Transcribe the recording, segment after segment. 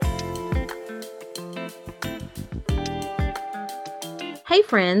Hey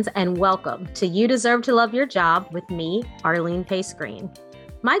friends, and welcome to You Deserve to Love Your Job with me, Arlene Pace Green.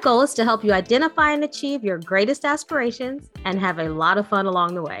 My goal is to help you identify and achieve your greatest aspirations and have a lot of fun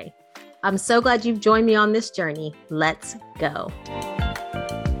along the way. I'm so glad you've joined me on this journey. Let's go.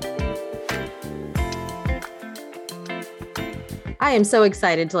 I am so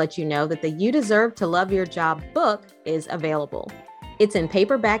excited to let you know that the You Deserve to Love Your Job book is available. It's in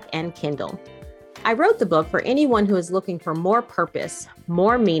paperback and Kindle. I wrote the book for anyone who is looking for more purpose,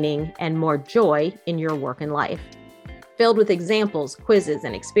 more meaning, and more joy in your work and life. Filled with examples, quizzes,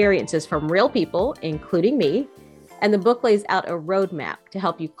 and experiences from real people, including me, and the book lays out a roadmap to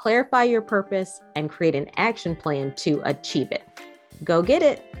help you clarify your purpose and create an action plan to achieve it. Go get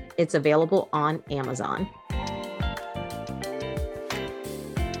it. It's available on Amazon.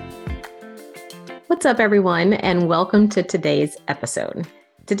 What's up, everyone, and welcome to today's episode.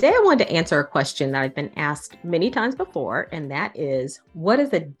 Today, I wanted to answer a question that I've been asked many times before, and that is, what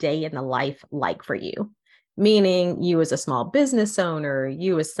is a day in the life like for you? Meaning you as a small business owner,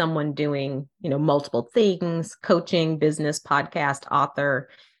 you as someone doing, multiple things, coaching, business, podcast, author,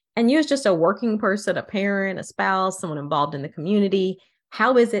 and you as just a working person, a parent, a spouse, someone involved in the community.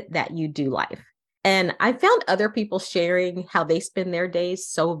 How is it that you do life? And I found other people sharing how they spend their days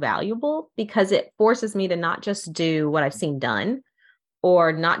so valuable because it forces me to not just do what I've seen done,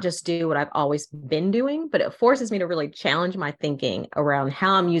 or not just do what I've always been doing, but it forces me to really challenge my thinking around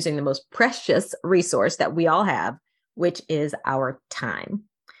how I'm using the most precious resource that we all have, which is our time.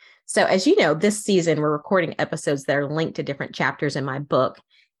 So as you know, this season, we're recording episodes that are linked to different chapters in my book.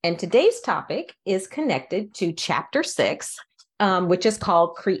 And today's topic is connected to chapter 6, which is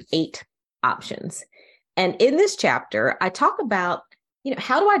called Create Options. And in this chapter, I talk about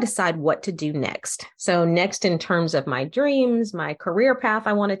how do I decide what to do next? So next in terms of my dreams, my career path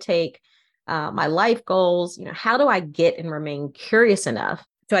I want to take, my life goals, how do I get and remain curious enough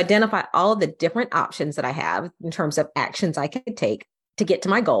to identify all of the different options that I have in terms of actions I could take to get to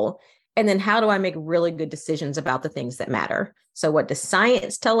my goal? And then how do I make really good decisions about the things that matter? So what does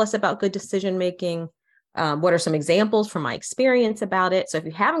science tell us about good decision making? What are some examples from my experience about it? So if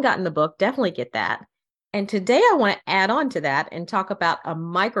you haven't gotten the book, definitely get that. And today I want to add on to that and talk about a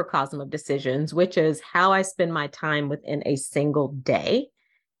microcosm of decisions, which is how I spend my time within a single day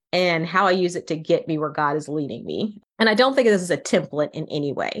and how I use it to get me where God is leading me. And I don't think this is a template in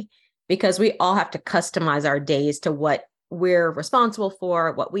any way, because we all have to customize our days to what we're responsible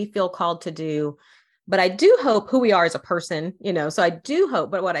for, what we feel called to do. But I do hope who we are as a person, so I do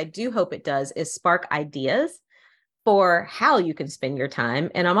hope, but what I do hope it does is spark ideas for how you can spend your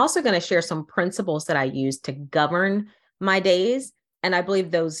time. And I'm also going to share some principles that I use to govern my days. And I believe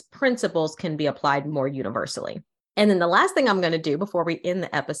those principles can be applied more universally. And then the last thing I'm going to do before we end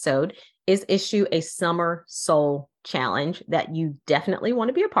the episode is issue a summer soul challenge that you definitely want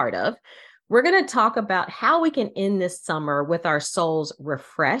to be a part of. We're going to talk about how we can end this summer with our souls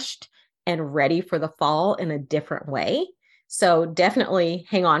refreshed and ready for the fall in a different way. So definitely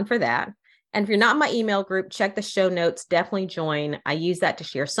hang on for that. And if you're not in my email group, check the show notes, definitely join. I use that to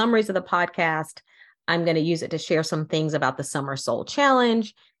share summaries of the podcast. I'm going to use it to share some things about the Summer Soul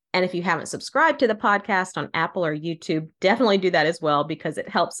Challenge. And if you haven't subscribed to the podcast on Apple or YouTube, definitely do that as well, because it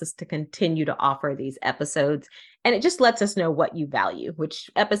helps us to continue to offer these episodes. And it just lets us know what you value,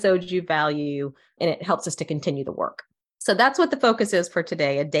 which episodes you value, and it helps us to continue the work. So that's what the focus is for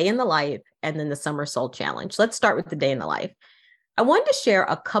today, a day in the life, and then the Summer Soul Challenge. Let's start with the day in the life. I wanted to share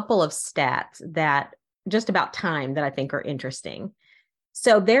a couple of stats that just about time that I think are interesting.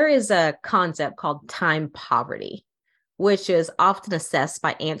 So there is a concept called time poverty, which is often assessed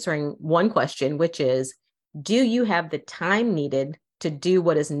by answering one question, which is, do you have the time needed to do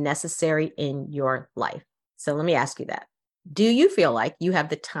what is necessary in your life? So let me ask you that. Do you feel like you have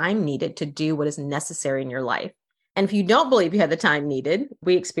the time needed to do what is necessary in your life? And if you don't believe you have the time needed,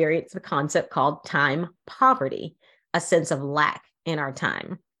 we experience the concept called time poverty, a sense of lack in our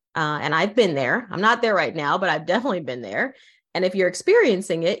time. And I've been there. I'm not there right now, but I've definitely been there. And if you're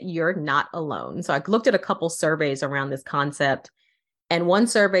experiencing it, you're not alone. So I looked at a couple surveys around this concept. And one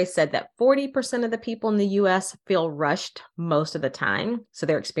survey said that 40% of the people in the US feel rushed most of the time. So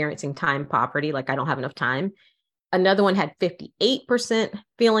they're experiencing time poverty, like I don't have enough time. Another one had 58%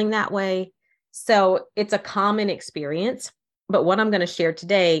 feeling that way. So it's a common experience. But what I'm going to share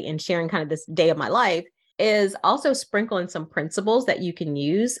today in sharing kind of this day of my life is also sprinkle in some principles that you can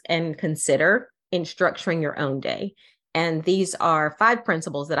use and consider in structuring your own day. And these are 5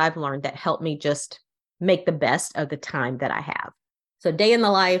 principles that I've learned that help me just make the best of the time that I have. So day in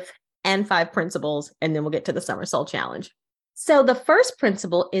the life and 5 principles, and then we'll get to the Summer Soul Challenge. So the first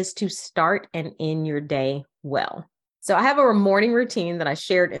principle is to start and end your day well. So I have a morning routine that I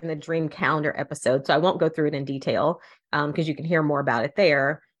shared in the Dream Calendar episode. So I won't go through it in detail because you can hear more about it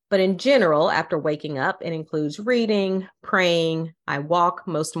there. But in general, after waking up, it includes reading, praying. I walk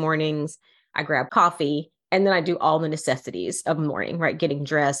most mornings. I grab coffee, and then I do all the necessities of morning, right? Getting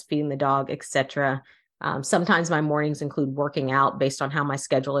dressed, feeding the dog, etc. Sometimes my mornings include working out based on how my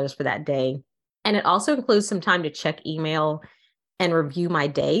schedule is for that day. And it also includes some time to check email and review my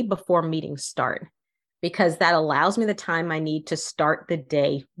day before meetings start, because that allows me the time I need to start the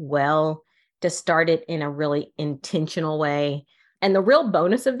day well, to start it in a really intentional way. And the real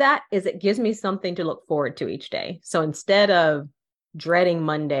bonus of that is it gives me something to look forward to each day. So instead of dreading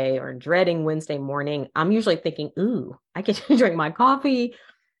Monday or dreading Wednesday morning, I'm usually thinking, ooh, I get to drink my coffee.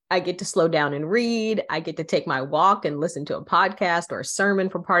 I get to slow down and read. I get to take my walk and listen to a podcast or a sermon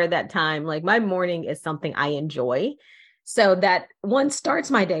for part of that time. Like my morning is something I enjoy. So that one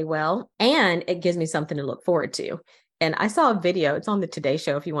starts my day well, and it gives me something to look forward to. And I saw a video, it's on the Today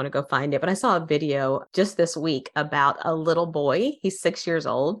Show if you want to go find it, but I saw a video just this week about a little boy. He's 6 years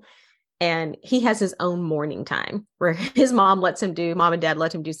old, and he has his own morning time where his mom and dad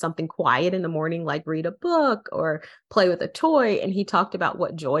let him do something quiet in the morning, like read a book or play with a toy. And he talked about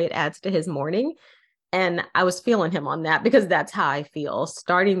what joy it adds to his morning. And I was feeling him on that because that's how I feel.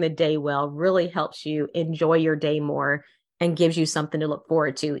 Starting the day well really helps you enjoy your day more and gives you something to look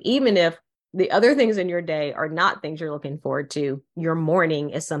forward to. Even if the other things in your day are not things you're looking forward to, your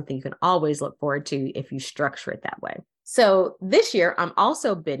morning is something you can always look forward to if you structure it that way. So this year, I'm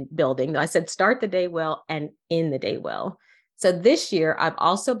also been building, I said, start the day well and end the day well. So this year, I've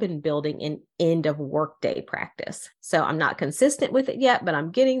also been building an end of workday practice. So I'm not consistent with it yet, but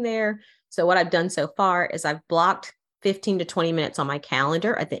I'm getting there. So what I've done so far is I've blocked 15 to 20 minutes on my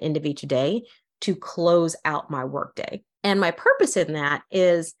calendar at the end of each day to close out my workday. And my purpose in that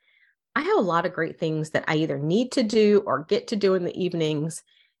is I have a lot of great things that I either need to do or get to do in the evenings.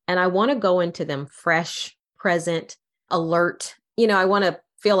 And I want to go into them fresh, present, alert. I want to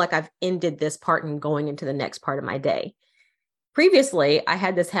feel like I've ended this part and going into the next part of my day. Previously, I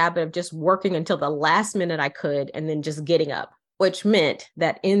had this habit of just working until the last minute I could and then just getting up, which meant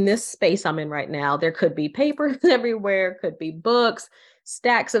that in this space I'm in right now, there could be papers everywhere, could be books,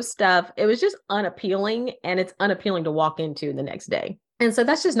 stacks of stuff. It was just unappealing, and it's unappealing to walk into the next day. And so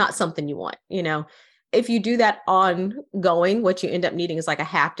that's just not something you want. If you do that ongoing, what you end up needing is like a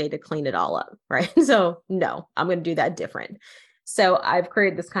half day to clean it all up, right? So no, I'm going to do that different. So I've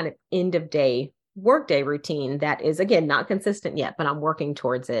created this kind of end of day workday routine that is, again, not consistent yet, but I'm working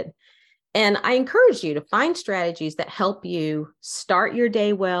towards it. And I encourage you to find strategies that help you start your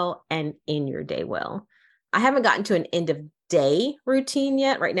day well and end your day well. I haven't gotten to an end of day routine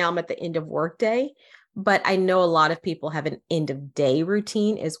yet. Right now, I'm at the end of workday, but I know a lot of people have an end of day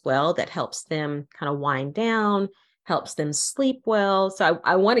routine as well that helps them kind of wind down, helps them sleep well. So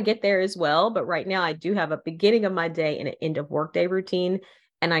I want to get there as well. But right now, I do have a beginning of my day and an end of workday routine.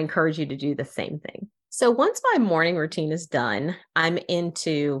 And I encourage you to do the same thing. So once my morning routine is done, I'm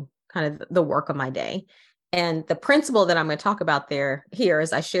into kind of the work of my day. And the principle that I'm going to talk about here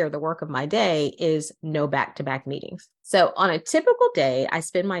as I share the work of my day is no back-to-back meetings. So on a typical day, I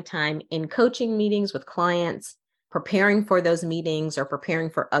spend my time in coaching meetings with clients, preparing for those meetings or preparing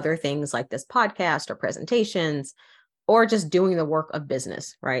for other things like this podcast or presentations, or just doing the work of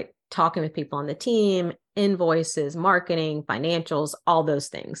business, right? Talking with people on the team, invoices, marketing, financials, all those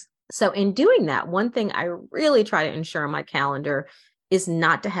things. So in doing that, one thing I really try to ensure on my calendar is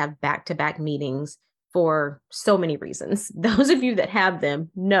not to have back-to-back meetings for so many reasons. Those of you that have them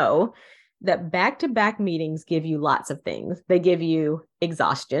know that back-to-back meetings give you lots of things. They give you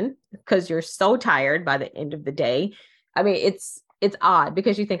exhaustion because you're so tired by the end of the day. I mean, it's odd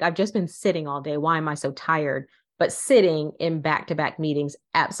because you think I've just been sitting all day. Why am I so tired? But sitting in back-to-back meetings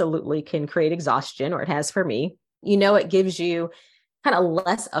absolutely can create exhaustion, or it has for me. It gives you kind of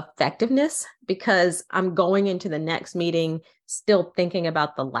less effectiveness because I'm going into the next meeting still thinking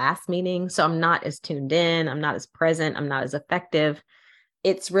about the last meeting. So I'm not as tuned in, I'm not as present, I'm not as effective.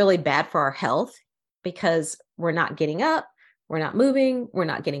 It's really bad for our health because we're not getting up, we're not moving, we're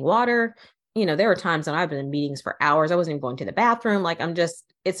not getting water. There were times when I've been in meetings for hours. I wasn't even going to the bathroom.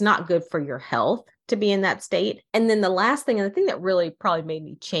 It's not good for your health to be in that state. And then the last thing, and the thing that really probably made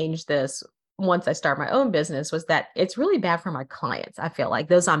me change this once I start my own business, was that it's really bad for my clients. I feel like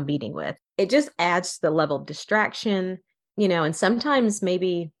those I'm meeting with, it just adds to the level of distraction, and sometimes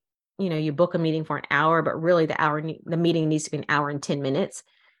maybe, you book a meeting for an hour, but really the meeting needs to be an hour and 10 minutes.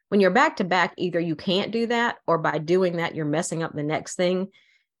 When you're back to back, either you can't do that, or by doing that, you're messing up the next thing.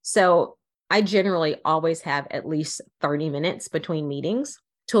 So I generally always have at least 30 minutes between meetings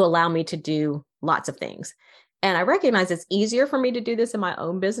to allow me to do lots of things. And I recognize it's easier for me to do this in my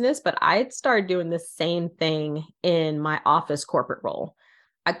own business, but I started doing the same thing in my office corporate role.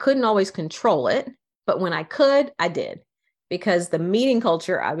 I couldn't always control it, but when I could, I did, because the meeting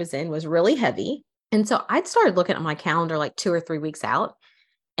culture I was in was really heavy. And so I'd started looking at my calendar like 2 or 3 weeks out.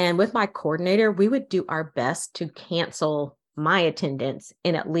 And with my coordinator, we would do our best to cancel my attendance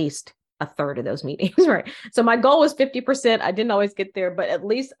in at least a third of those meetings, right? So my goal was 50%. I didn't always get there, but at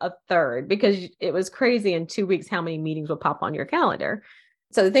least a third, because it was crazy in 2 weeks how many meetings would pop on your calendar.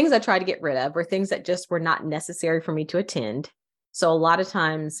 So the things I tried to get rid of were things that just were not necessary for me to attend. So a lot of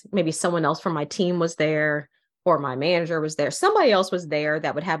times, maybe someone else from my team was there, or my manager was there. Somebody else was there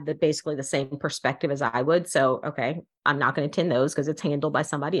that would have basically the same perspective as I would. So, okay, I'm not going to attend those because it's handled by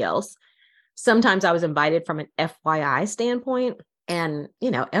somebody else. Sometimes I was invited from an FYI standpoint. And,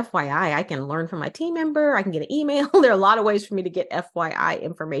 FYI, I can learn from my team member. I can get an email. There are a lot of ways for me to get FYI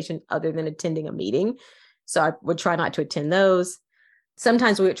information other than attending a meeting. So I would try not to attend those.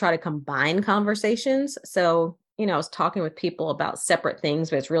 Sometimes we would try to combine conversations. So, I was talking with people about separate things,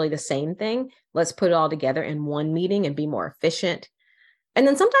 but it's really the same thing. Let's put it all together in one meeting and be more efficient. And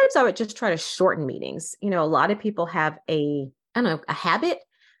then sometimes I would just try to shorten meetings. A lot of people have a habit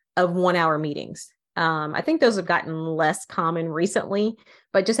of 1 hour meetings. I think those have gotten less common recently,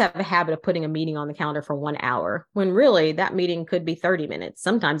 but just have a habit of putting a meeting on the calendar for 1 hour, when really that meeting could be 30 minutes.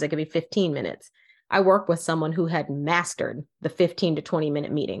 Sometimes it could be 15 minutes. I worked with someone who had mastered the 15 to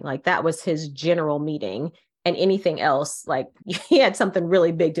 20-minute meeting. Like that was his general meeting, and anything else, like he had something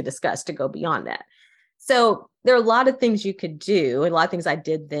really big to discuss to go beyond that. So there are a lot of things you could do, and a lot of things I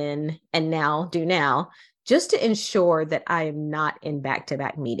did then and now do now, just to ensure that I am not in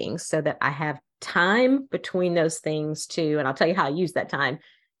back-to-back meetings, so that I have time between those things and I'll tell you how I use that time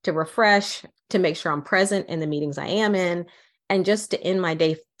to refresh, to make sure I'm present in the meetings I am in, and just to end my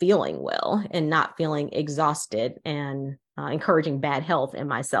day feeling well and not feeling exhausted and encouraging bad health in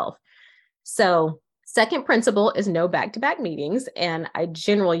myself. So second principle is no back-to-back meetings, and I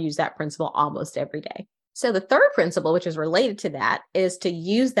generally use that principle almost every day. So the third principle, which is related to that, is to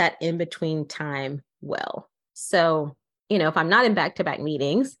use that in-between time well. So, if I'm not in back-to-back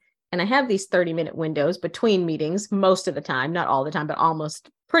meetings and I have these 30-minute windows between meetings most of the time, not all the time, but most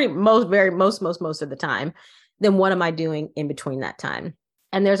of the time, then what am I doing in between that time?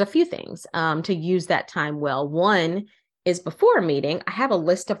 And there's a few things to use that time well. One is, before a meeting, I have a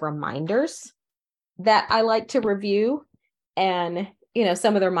list of reminders that I like to review. And,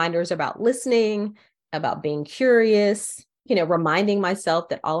 some of the reminders about listening, about being curious, reminding myself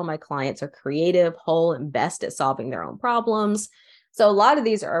that all of my clients are creative, whole, and best at solving their own problems. So a lot of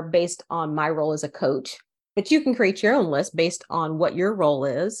these are based on my role as a coach, but you can create your own list based on what your role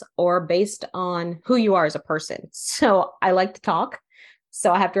is or based on who you are as a person. So I like to talk,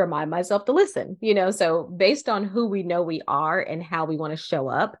 so I have to remind myself to listen, so based on who we know we are and how we want to show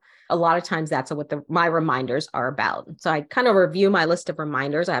up, a lot of times that's what my reminders are about. So I kind of review my list of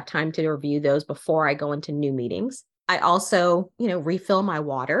reminders. I have time to review those before I go into new meetings. I also, refill my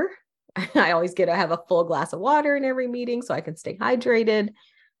water. I always have a full glass of water in every meeting so I can stay hydrated.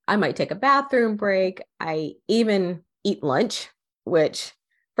 I might take a bathroom break. I even eat lunch, which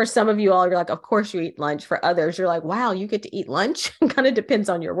for some of you all, you're like, of course you eat lunch. For others, you're like, wow, you get to eat lunch. It kind of depends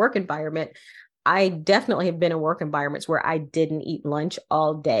on your work environment. I definitely have been in work environments where I didn't eat lunch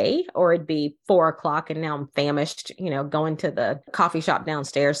all day, or it'd be 4 o'clock and now I'm famished, going to the coffee shop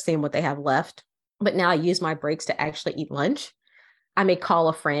downstairs, seeing what they have left. But now I use my breaks to actually eat lunch. I may call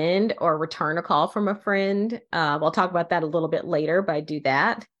a friend or return a call from a friend. We'll talk about that a little bit later, but I do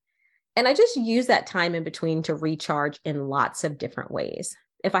that. And I just use that time in between to recharge in lots of different ways.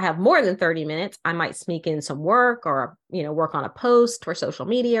 If I have more than 30 minutes, I might sneak in some work or, work on a post for social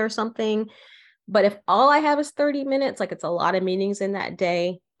media or something. But if all I have is 30 minutes, like it's a lot of meetings in that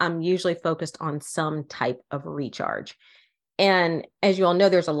day, I'm usually focused on some type of recharge. And as you all know,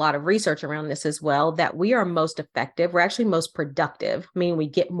 there's a lot of research around this as well, that we are most effective. We're actually most productive, meaning we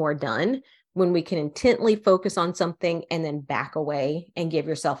get more done when we can intently focus on something and then back away and give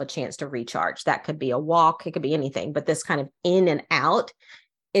yourself a chance to recharge. That could be a walk, it could be anything, but this kind of in and out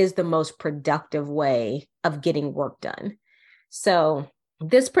is the most productive way of getting work done. So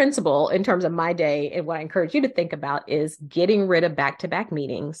this principle, in terms of my day, and what I encourage you to think about, is getting rid of back-to-back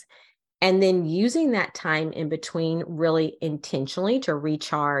meetings and then using that time in between really intentionally to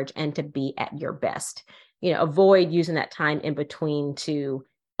recharge and to be at your best. Avoid using that time in between to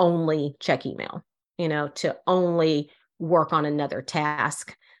only check email, to only work on another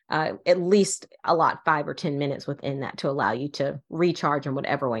task. At least allot 5 or 10 minutes within that to allow you to recharge in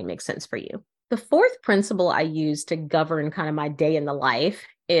whatever way makes sense for you. The fourth principle I use to govern kind of my day in the life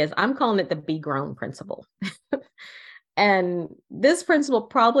is I'm calling it the be grown principle. And this principle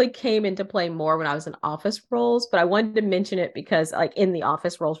probably came into play more when I was in office roles, but I wanted to mention it because like in the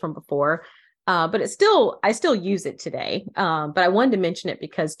office roles from before, but I still use it today. But I wanted to mention it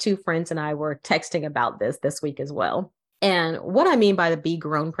because two friends and I were texting about this week as well. And what I mean by the be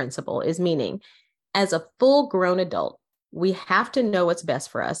grown principle is meaning as a full grown adult, we have to know what's best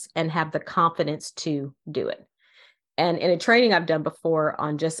for us and have the confidence to do it. And in a training I've done before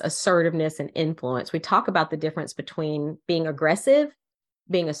on just assertiveness and influence, we talk about the difference between being aggressive,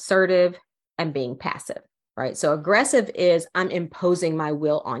 being assertive, and being passive, right? So aggressive is I'm imposing my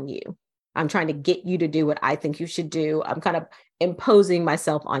will on you. I'm trying to get you to do what I think you should do. I'm kind of imposing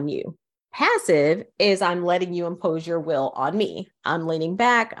myself on you. Passive is I'm letting you impose your will on me. I'm leaning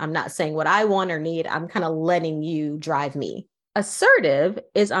back. I'm not saying what I want or need. I'm kind of letting you drive me. Assertive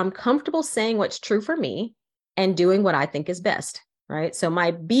is I'm comfortable saying what's true for me and doing what I think is best, right? So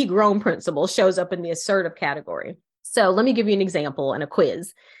my be grown principle shows up in the assertive category. So let me give you an example and a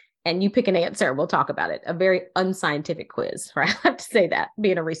quiz, and you pick an answer and we'll talk about it. A very unscientific quiz, right? I have to say that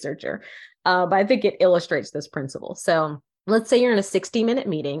being a researcher, but I think it illustrates this principle. So let's say you're in a 60-minute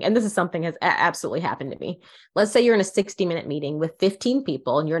meeting, and this is something has absolutely happened to me. Let's say you're in a 60-minute meeting with 15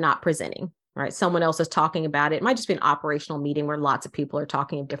 people and you're not presenting, right? Someone else is talking about it. It might just be an operational meeting where lots of people are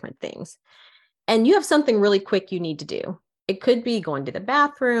talking of different things. And you have something really quick you need to do. It could be going to the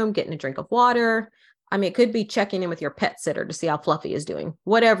bathroom, getting a drink of water. I mean, it could be checking in with your pet sitter to see how Fluffy is doing.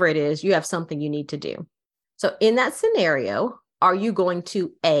 Whatever it is, you have something you need to do. So in that scenario, are you going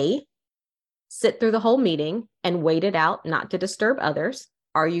to A, sit through the whole meeting and wait it out, not to disturb others?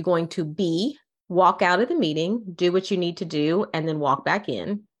 Are you going to B, walk out of the meeting, do what you need to do, and then walk back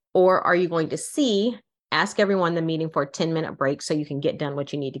in? Or are you going to C, ask everyone in the meeting for a 10-minute break so you can get done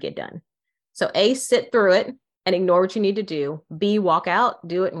what you need to get done? So A, sit through it and ignore what you need to do. B, walk out,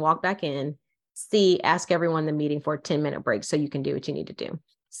 do it and walk back in. C, ask everyone in the meeting for a 10-minute break so you can do what you need to do.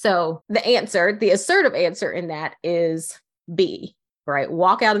 So the answer, the assertive answer in that is B, right?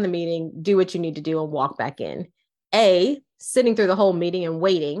 Walk out in the meeting, do what you need to do and walk back in. A, sitting through the whole meeting and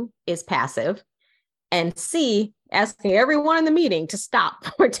waiting is passive. And C, asking everyone in the meeting to stop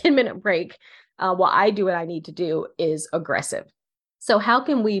for a 10-minute break while I do what I need to do is aggressive. So how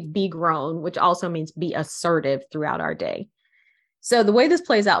can we be grown, which also means be assertive throughout our day? So the way this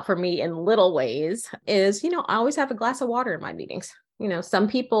plays out for me in little ways is, I always have a glass of water in my meetings. Some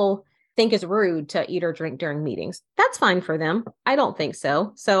people think it's rude to eat or drink during meetings. That's fine for them. I don't think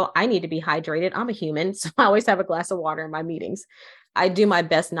so. So I need to be hydrated. I'm a human. So I always have a glass of water in my meetings. I do my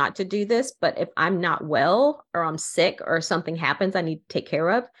best not to do this, but if I'm not well or I'm sick or something happens I need to take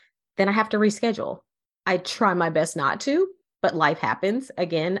care of, then I have to reschedule. I try my best not to, but life happens.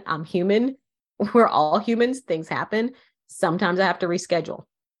 Again, I'm human. We're all humans. Things happen. Sometimes I have to reschedule.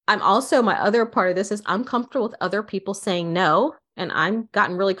 My other part of this is I'm comfortable with other people saying no, and I've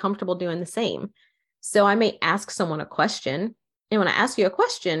gotten really comfortable doing the same. So I may ask someone a question. And when I ask you a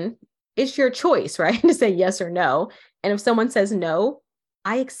question, it's your choice, right? To say yes or no. And if someone says no,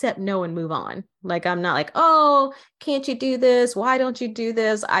 I accept no and move on. Like, I'm not like, oh, can't you do this? Why don't you do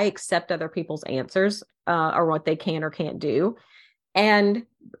this? I accept other people's answers or what they can or can't do. And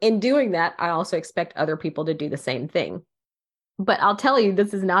in doing that, I also expect other people to do the same thing. But I'll tell you,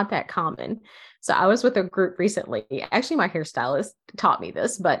 this is not that common. So I was with a group recently. Actually, my hairstylist taught me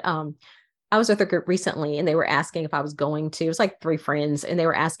this, but I was with a group recently and they were asking if I was going to, it was like 3 friends, and they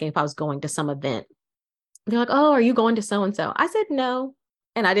were asking if I was going to some event. They're like, oh, are you going to so-and-so? I said, no.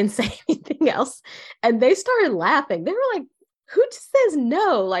 And I didn't say anything else. And they started laughing. They were like, who just says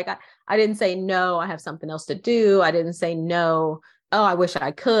no? Like, I didn't say no, I have something else to do. I didn't say no, oh, I wish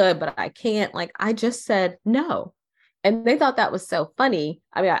I could, but I can't. Like, I just said no. And they thought that was so funny.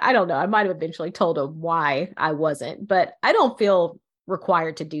 I mean, I don't know. I might have eventually told them why I wasn't, but I don't feel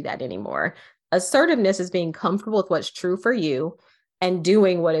required to do that anymore. Assertiveness is being comfortable with what's true for you and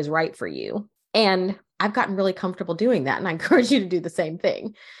doing what is right for you. And I've gotten really comfortable doing that. And I encourage you to do the same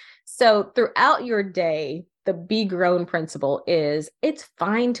thing. So throughout your day, the be grown principle is it's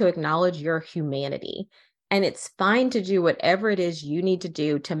fine to acknowledge your humanity. And it's fine to do whatever it is you need to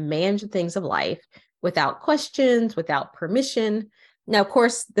do to manage the things of life without questions, without permission. Now, of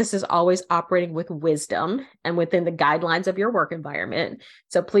course, this is always operating with wisdom and within the guidelines of your work environment.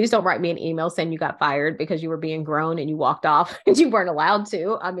 So please don't write me an email saying you got fired because you were being grown and you walked off and you weren't allowed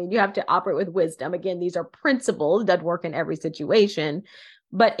to. I mean, you have to operate with wisdom. Again, these are principles that work in every situation,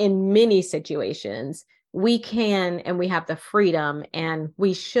 but in many situations, we can and we have the freedom and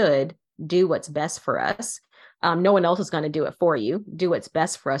we should do what's best for us. No one else is going to do it for you. Do what's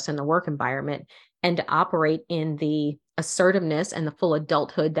best for us in the work environment, and to operate in the assertiveness and the full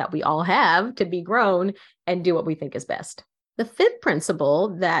adulthood that we all have to be grown and do what we think is best. The fifth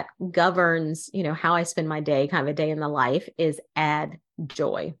principle that governs, how I spend my day, kind of a day in the life, is add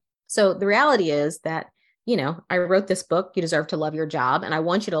joy. So the reality is that, I wrote this book, You Deserve to Love Your Job, and I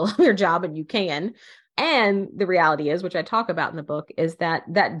want you to love your job, and you can. And the reality is, which I talk about in the book, is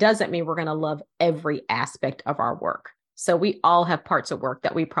that doesn't mean we're going to love every aspect of our work. So we all have parts of work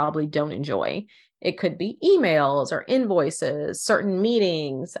that we probably don't enjoy. It could be emails or invoices, certain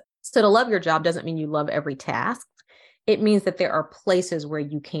meetings. So to love your job doesn't mean you love every task. It means that there are places where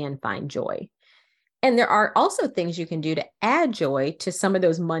you can find joy. And there are also things you can do to add joy to some of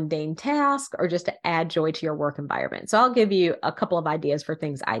those mundane tasks, or just to add joy to your work environment. So I'll give you a couple of ideas for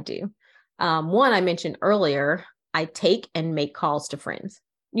things I do. One, I mentioned earlier, I take and make calls to friends,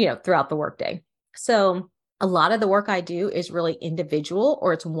 throughout the workday. So a lot of the work I do is really individual,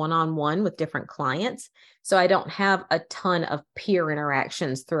 or it's one-on-one with different clients. So I don't have a ton of peer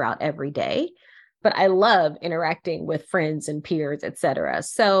interactions throughout every day, but I love interacting with friends and peers, et cetera.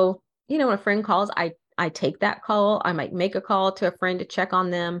 So, when a friend calls, I take that call. I might make a call to a friend to check on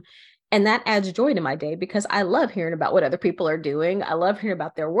them. And that adds joy to my day, because I love hearing about what other people are doing. I love hearing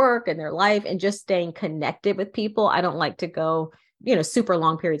about their work and their life, and just staying connected with people. I don't like to go, super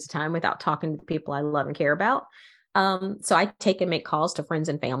long periods of time without talking to the people I love and care about. So I take and make calls to friends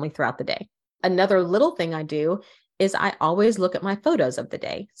and family throughout the day. Another little thing I do is I always look at my photos of the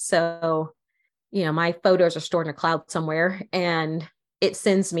day. So, my photos are stored in a cloud somewhere, and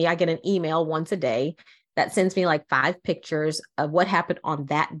I get an email once a day that sends me like 5 pictures of what happened on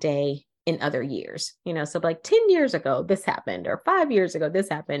that day in other years. So like 10 years ago, this happened, or 5 years ago, this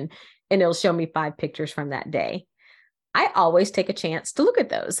happened, and it'll show me 5 pictures from that day. I always take a chance to look at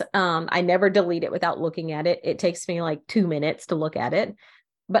those. I never delete it without looking at it. It takes me like 2 minutes to look at it.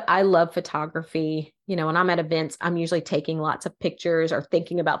 But I love photography. When I'm at events, I'm usually taking lots of pictures, or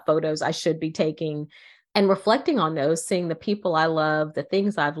thinking about photos I should be taking, and reflecting on those, seeing the people I love, the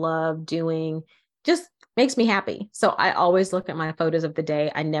things I've loved doing, just makes me happy. So I always look at my photos of the day.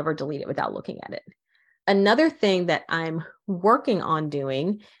 I never delete it without looking at it. Another thing that I'm working on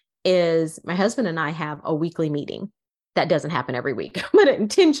doing is, my husband and I have a weekly meeting. That doesn't happen every week, but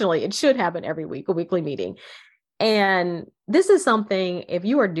intentionally, it should happen every week, a weekly meeting. And this is something, if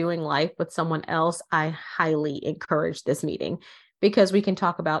you are doing life with someone else, I highly encourage this meeting, because we can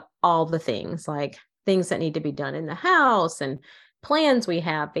talk about all the things, like things that need to be done in the house, and plans we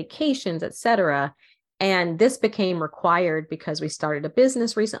have, vacations, etc. And this became required because we started a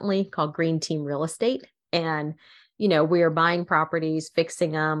business recently called Green Team Real Estate. And, we are buying properties,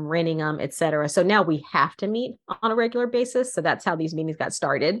 fixing them, renting them, etc. So now we have to meet on a regular basis. So that's how these meetings got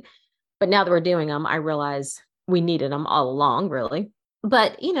started. But now that we're doing them, I realize we needed them all along, really.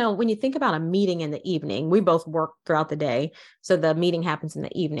 But, when you think about a meeting in the evening, we both work throughout the day. So the meeting happens in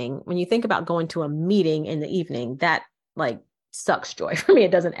the evening. When you think about going to a meeting in the evening, that like sucks joy for me.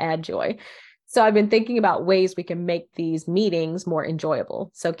 It doesn't add joy. So I've been thinking about ways we can make these meetings more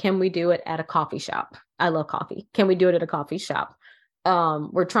enjoyable. So can we do it at a coffee shop? I love coffee. Can we do it at a coffee shop?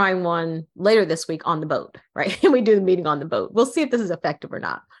 We're trying one later this week on the boat, right? And we do the meeting on the boat. We'll see if this is effective or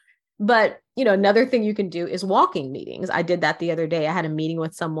not. But, another thing you can do is walking meetings. I did that the other day. I had a meeting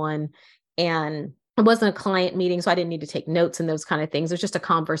with someone, and it wasn't a client meeting, so I didn't need to take notes and those kind of things. It was just a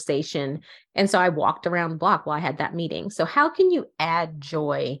conversation. And so I walked around the block while I had that meeting. So how can you add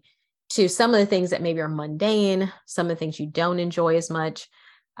joy to some of the things that maybe are mundane, some of the things you don't enjoy as much?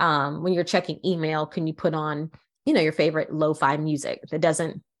 When you're checking email, can you put on, your favorite lo-fi music that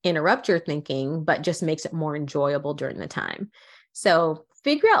doesn't interrupt your thinking, but just makes it more enjoyable during the time? So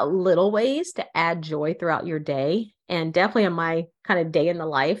figure out little ways to add joy throughout your day. And definitely in my kind of day in the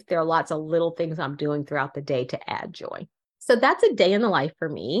life, there are lots of little things I'm doing throughout the day to add joy. So that's a day in the life for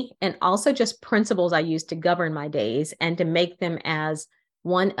me. And also just principles I use to govern my days, and to make them as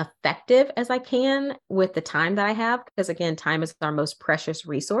effective as I can with the time that I have. Because again, time is our most precious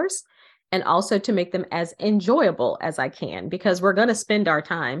resource. And also to make them as enjoyable as I can, because we're going to spend our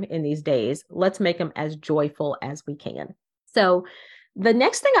time in these days. Let's make them as joyful as we can. So the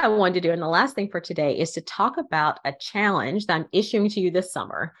next thing I wanted to do, and the last thing for today, is to talk about a challenge that I'm issuing to you this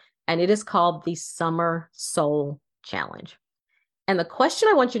summer. And it is called the Summer Soul Challenge. And the question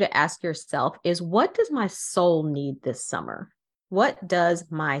I want you to ask yourself is, what does my soul need this summer? What does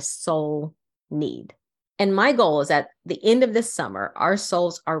my soul need? And my goal is at the end of this summer, our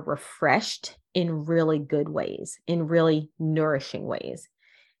souls are refreshed in really good ways, in really nourishing ways.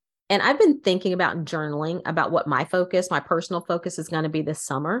 And I've been thinking about journaling about what my personal focus is going to be this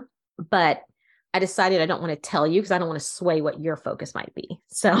summer. But I decided I don't want to tell you because I don't want to sway what your focus might be.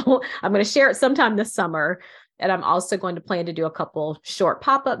 So I'm going to share it sometime this summer. And I'm also going to plan to do a couple short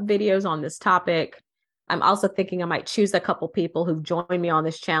pop-up videos on this topic. I'm also thinking I might choose a couple people who've joined me on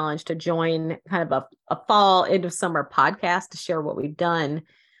this challenge to join kind of a fall, end of summer podcast to share what we've done.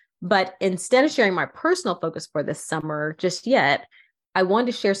 But instead of sharing my personal focus for this summer just yet, I wanted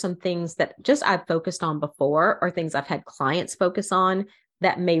to share some things that just I've focused on before or things I've had clients focus on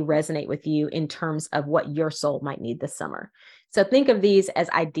that may resonate with you in terms of what your soul might need this summer. So think of these as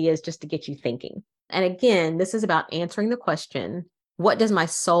ideas just to get you thinking. And again, this is about answering the question, what does my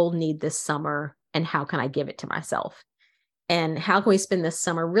soul need this summer and how can I give it to myself? And how can we spend this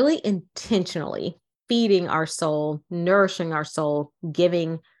summer really intentionally feeding our soul, nourishing our soul,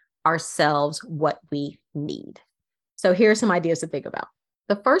 giving ourselves what we need? So here are some ideas to think about.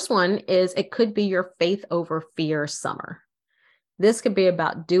 The first one is it could be your faith over fear summer. This could be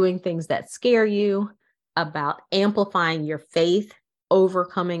about doing things that scare you, about amplifying your faith,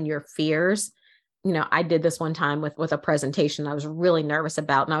 overcoming your fears. I did this one time with a presentation I was really nervous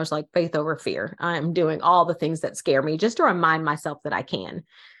about, and I was like, faith over fear. I'm doing all the things that scare me just to remind myself that I can.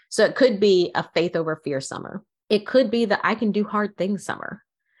 So it could be a faith over fear summer. It could be that I can do hard things summer.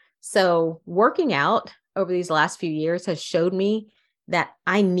 So working out over these last few years has showed me that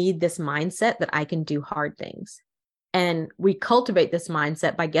I need this mindset that I can do hard things. And we cultivate this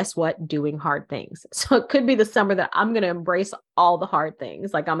mindset by, guess what, doing hard things. So it could be the summer that I'm going to embrace all the hard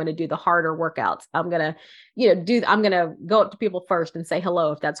things. Like I'm going to do the harder workouts. I'm going to, I'm going to go up to people first and say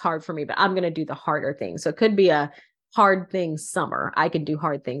hello if that's hard for me, but I'm going to do the harder things. So it could be a hard things summer. I can do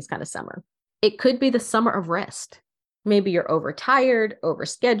hard things kind of summer. It could be the summer of rest. Maybe you're overtired,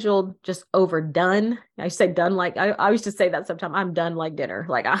 overscheduled, just overdone. I say done like, I used to say that sometimes, I'm done like dinner.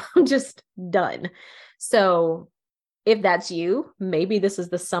 Like I'm just done. So if that's you, maybe this is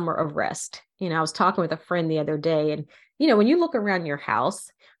the summer of rest. I was talking with a friend the other day, and, when you look around your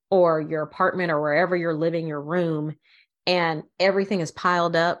house or your apartment or wherever you're living, your room, and everything is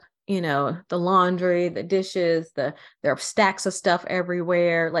piled up, the laundry, the dishes, there are stacks of stuff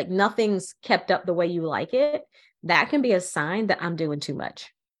everywhere, like nothing's kept up the way you like it. That can be a sign that I'm doing too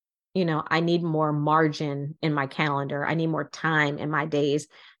much. I need more margin in my calendar. I need more time in my days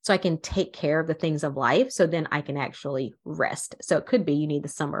so I can take care of the things of life. So then I can actually rest. So it could be you need the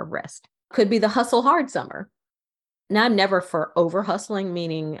summer of rest. Could be the hustle hard summer. Now, I'm never for over hustling,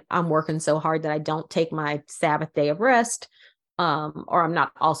 meaning I'm working so hard that I don't take my Sabbath day of rest. Or I'm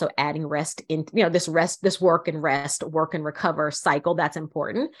not also adding rest in, this work and rest, work and recover cycle. That's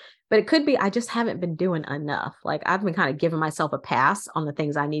important. But it could be, I just haven't been doing enough. Like I've been kind of giving myself a pass on the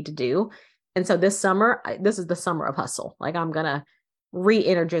things I need to do. And so this summer, this is the summer of hustle. Like I'm going to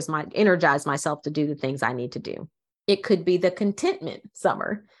energize myself to do the things I need to do. It could be the contentment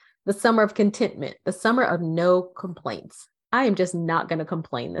summer, the summer of contentment, the summer of no complaints. I am just not going to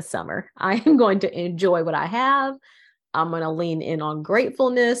complain this summer. I am going to enjoy what I have. I'm going to lean in on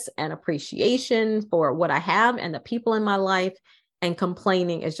gratefulness and appreciation for what I have and the people in my life. And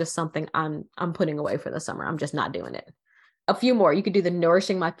complaining is just something I'm putting away for the summer. I'm just not doing it. A few more. You could do the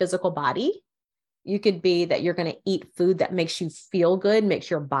nourishing my physical body. You could be that you're going to eat food that makes you feel good, makes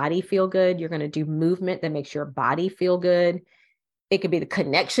your body feel good. You're going to do movement that makes your body feel good. It could be the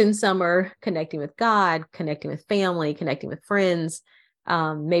connection summer, connecting with God, connecting with family, connecting with friends.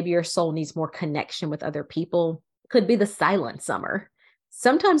 Maybe your soul needs more connection with other people. Could be the silent summer.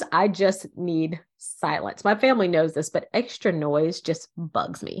 Sometimes I just need silence. My family knows this, but extra noise just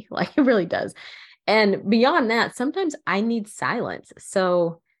bugs me. Like it really does. And beyond that, sometimes I need silence.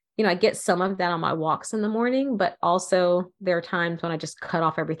 So, I get some of that on my walks in the morning, but also there are times when I just cut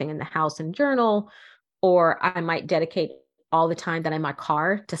off everything in the house and journal, or I might dedicate all the time that I'm in my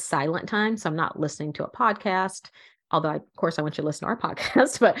car to silent time. So I'm not listening to a podcast. Although, of course, I want you to listen to our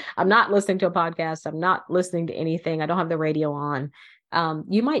podcast, but I'm not listening to a podcast. I'm not listening to anything. I don't have the radio on.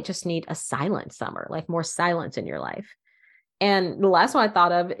 You might just need a silent summer, like more silence in your life. And the last one I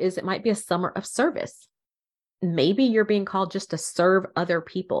thought of is it might be a summer of service. Maybe you're being called just to serve other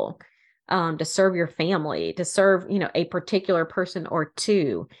people, to serve your family, to serve, a particular person or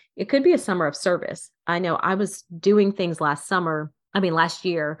two. It could be a summer of service. I know I was doing things last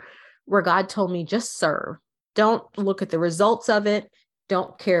year, where God told me just serve. Don't look at the results of it.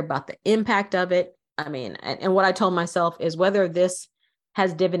 Don't care about the impact of it. And what I told myself is whether this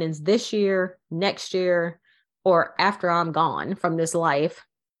has dividends this year, next year, or after I'm gone from this life,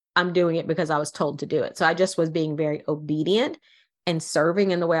 I'm doing it because I was told to do it. So I just was being very obedient and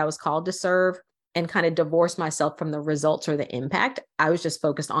serving in the way I was called to serve, and kind of divorce myself from the results or the impact. I was just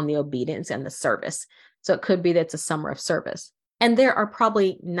focused on the obedience and the service. So it could be that it's a summer of service. And there are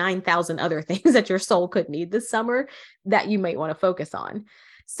probably 9,000 other things that your soul could need this summer that you might want to focus on.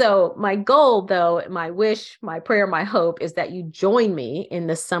 So my goal, though, my wish, my prayer, my hope is that you join me in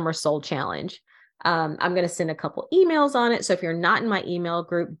the Summer Soul Challenge. I'm going to send a couple emails on it. So if you're not in my email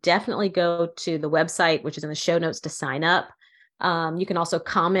group, definitely go to the website, which is in the show notes, to sign up. You can also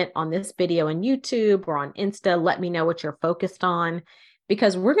comment on this video on YouTube or on Insta. Let me know what you're focused on,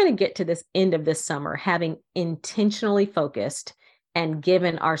 because we're going to get to this end of this summer having intentionally focused and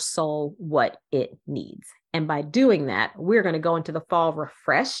given our soul what it needs. And by doing that, we're going to go into the fall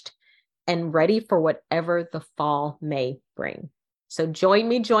refreshed and ready for whatever the fall may bring. So join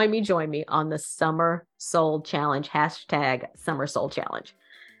me on the Summer Soul Challenge, hashtag Summer Soul Challenge.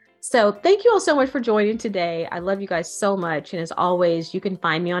 So thank you all so much for joining today. I love you guys so much. And as always, you can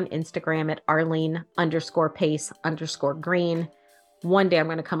find me on Instagram at Arlene_Pace_Green. One day I'm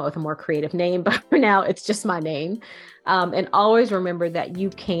going to come up with a more creative name, but for now it's just my name. And always remember that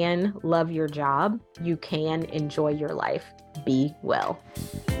you can love your job. You can enjoy your life. Be well.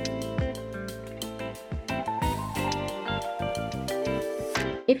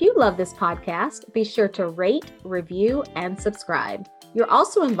 If you love this podcast, be sure to rate, review, and subscribe. You're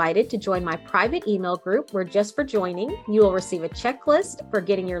also invited to join my private email group where, just for joining, you will receive a checklist for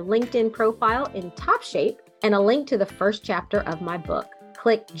getting your LinkedIn profile in top shape and a link to the first chapter of my book.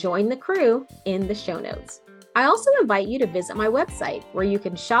 Click Join the Crew in the show notes. I also invite you to visit my website where you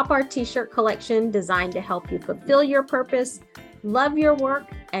can shop our t-shirt collection designed to help you fulfill your purpose, love your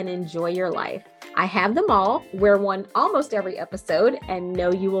work, and enjoy your life. I have them all, wear one almost every episode, and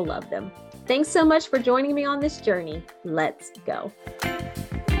know you will love them. Thanks so much for joining me on this journey. Let's go.